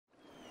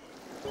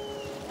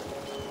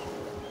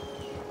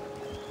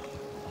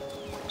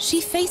She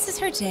faces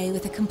her day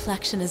with a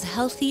complexion as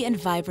healthy and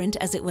vibrant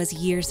as it was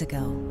years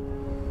ago,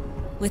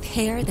 with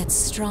hair that's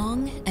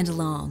strong and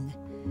long,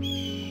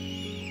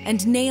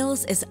 and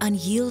nails as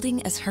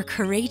unyielding as her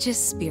courageous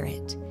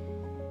spirit.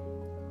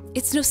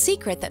 It's no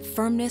secret that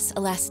firmness,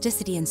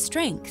 elasticity, and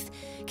strength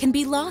can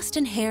be lost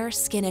in hair,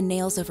 skin, and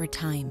nails over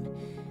time.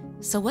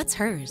 So what's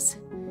hers?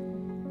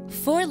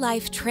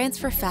 4Life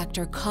Transfer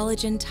Factor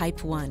Collagen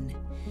Type 1.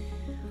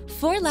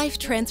 4Life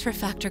Transfer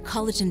Factor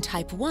Collagen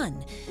Type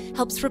 1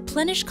 helps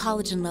replenish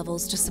collagen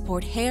levels to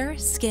support hair,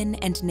 skin,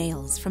 and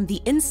nails from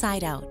the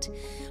inside out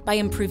by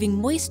improving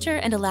moisture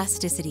and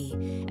elasticity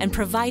and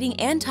providing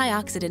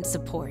antioxidant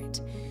support.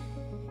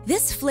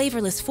 This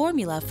flavorless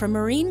formula from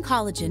marine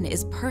collagen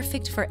is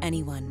perfect for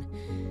anyone,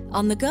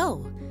 on the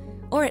go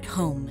or at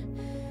home.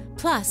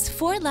 Plus,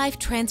 4Life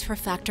Transfer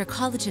Factor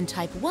Collagen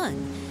Type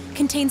 1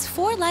 contains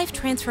 4Life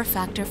Transfer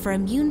Factor for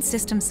immune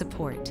system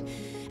support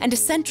and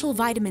essential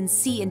vitamins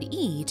C and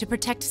E to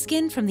protect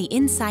skin from the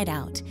inside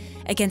out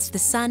against the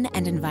sun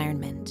and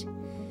environment.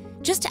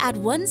 Just add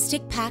 1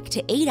 stick pack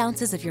to 8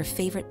 ounces of your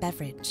favorite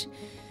beverage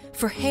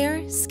for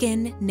hair,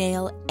 skin,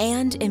 nail,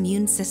 and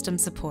immune system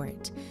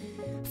support.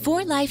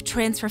 4Life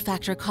Transfer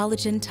Factor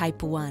Collagen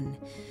Type 1,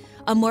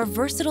 a more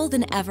versatile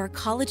than ever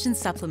collagen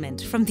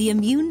supplement from the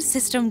Immune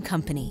System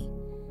Company.